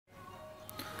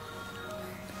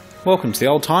Welcome to the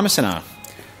Oldtimer Centre.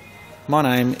 My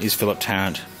name is Philip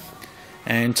Tarrant,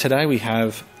 and today we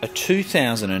have a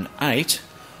 2008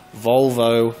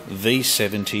 Volvo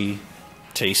V70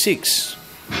 T6.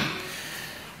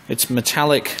 It's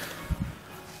metallic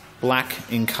black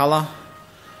in colour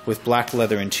with black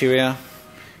leather interior.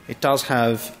 It does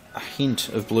have a hint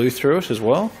of blue through it as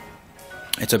well.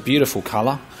 It's a beautiful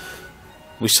colour.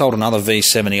 We sold another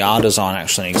V70 R design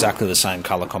actually in exactly the same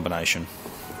colour combination.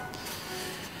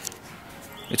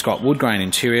 It's got wood grain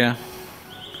interior.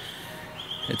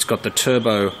 It's got the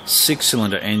turbo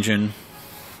 6-cylinder engine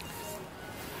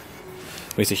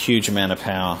with a huge amount of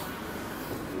power.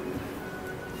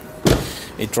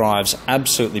 It drives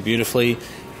absolutely beautifully.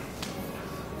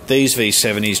 These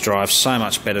V70s drive so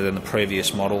much better than the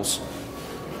previous models,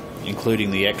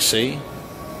 including the XC.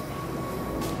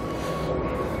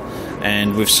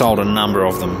 And we've sold a number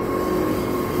of them.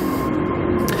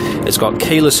 It's got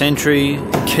keyless entry,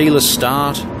 keyless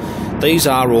start. These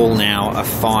are all now a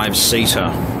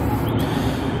 5-seater.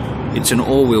 It's an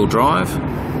all-wheel drive,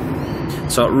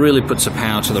 so it really puts the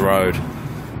power to the road.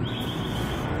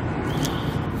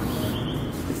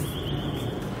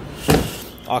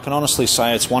 I can honestly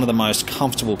say it's one of the most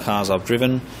comfortable cars I've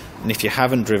driven, and if you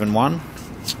haven't driven one,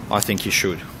 I think you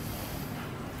should.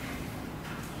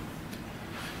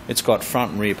 It's got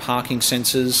front and rear parking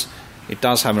sensors. It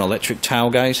does have an electric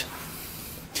tailgate.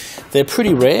 They're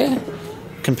pretty rare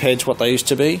compared to what they used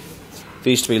to be.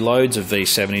 There used to be loads of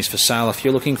V70s for sale. If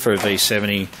you're looking for a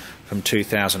V70 from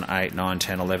 2008, 9,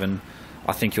 10, 11,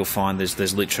 I think you'll find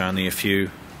there's literally only a few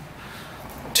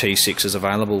T6s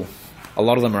available. A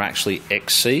lot of them are actually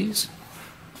XCs.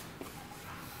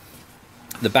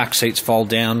 The back seats fold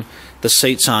down. The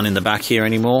seats aren't in the back here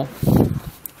anymore.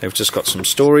 They've just got some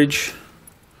storage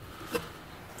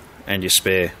and your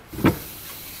spare.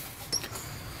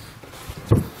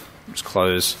 Just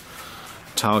close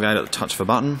tailgate at the touch of a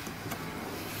button.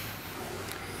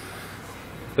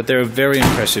 But they're a very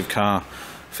impressive car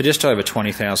for just over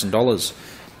 $20,000.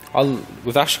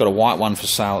 We've actually got a white one for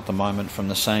sale at the moment from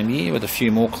the same year with a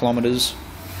few more kilometres.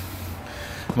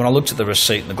 When I looked at the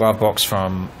receipt in the glove box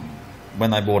from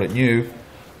when they bought it new,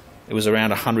 it was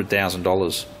around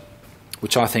 $100,000,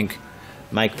 which I think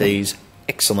make these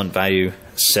excellent value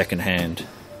second hand.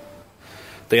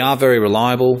 They are very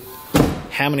reliable.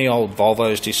 How many old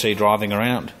Volvos do you see driving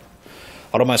around?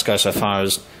 I'd almost go so far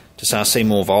as to say I see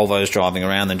more Volvos driving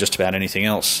around than just about anything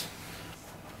else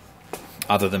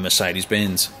other than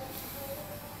Mercedes-Benz.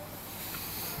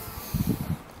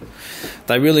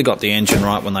 They really got the engine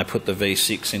right when they put the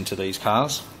V6 into these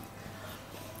cars.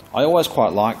 I always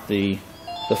quite like the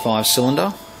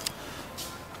 5-cylinder,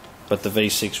 but the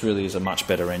V6 really is a much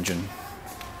better engine.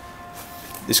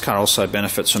 This car also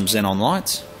benefits from xenon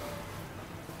lights.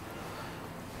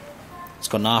 It's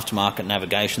got an aftermarket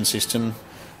navigation system,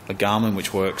 a Garmin,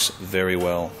 which works very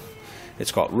well.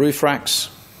 It's got roof racks.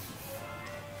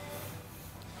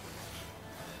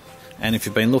 And if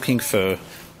you've been looking for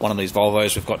one of these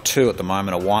Volvos, we've got two at the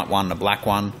moment, a white one and a black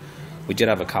one. We did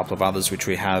have a couple of others which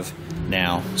we have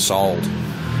now sold.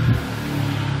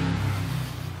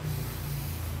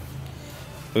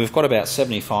 We've got about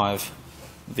 75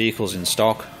 vehicles in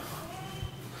stock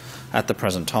at the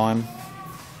present time,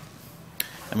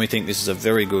 and we think this is a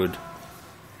very good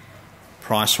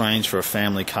price range for a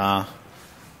family car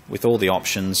with all the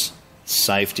options: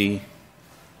 safety,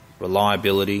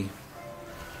 reliability,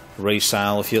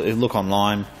 resale. If you look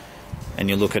online and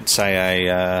you look at, say,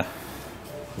 a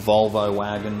Volvo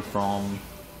wagon from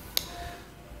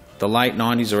the late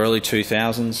 90s or early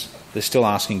 2000s, they're still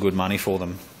asking good money for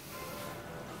them.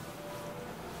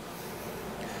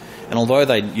 And although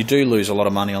you do lose a lot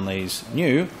of money on these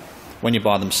new, when you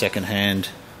buy them second hand,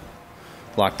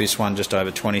 like this one, just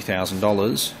over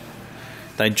 $20,000,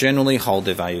 they generally hold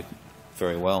their value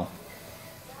very well.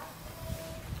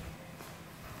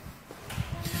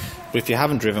 But if you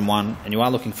haven't driven one and you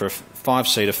are looking for a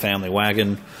 5-seater family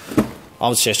wagon, I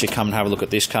would suggest you come and have a look at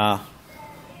this car.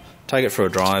 Take it for a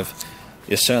drive.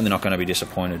 You're certainly not going to be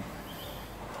disappointed.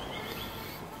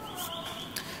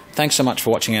 Thanks so much for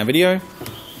watching our video.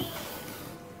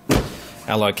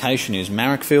 Our location is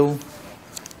Marrickville.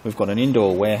 We've got an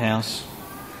indoor warehouse,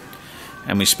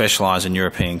 and we specialise in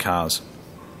European cars.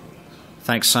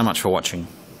 Thanks so much for watching.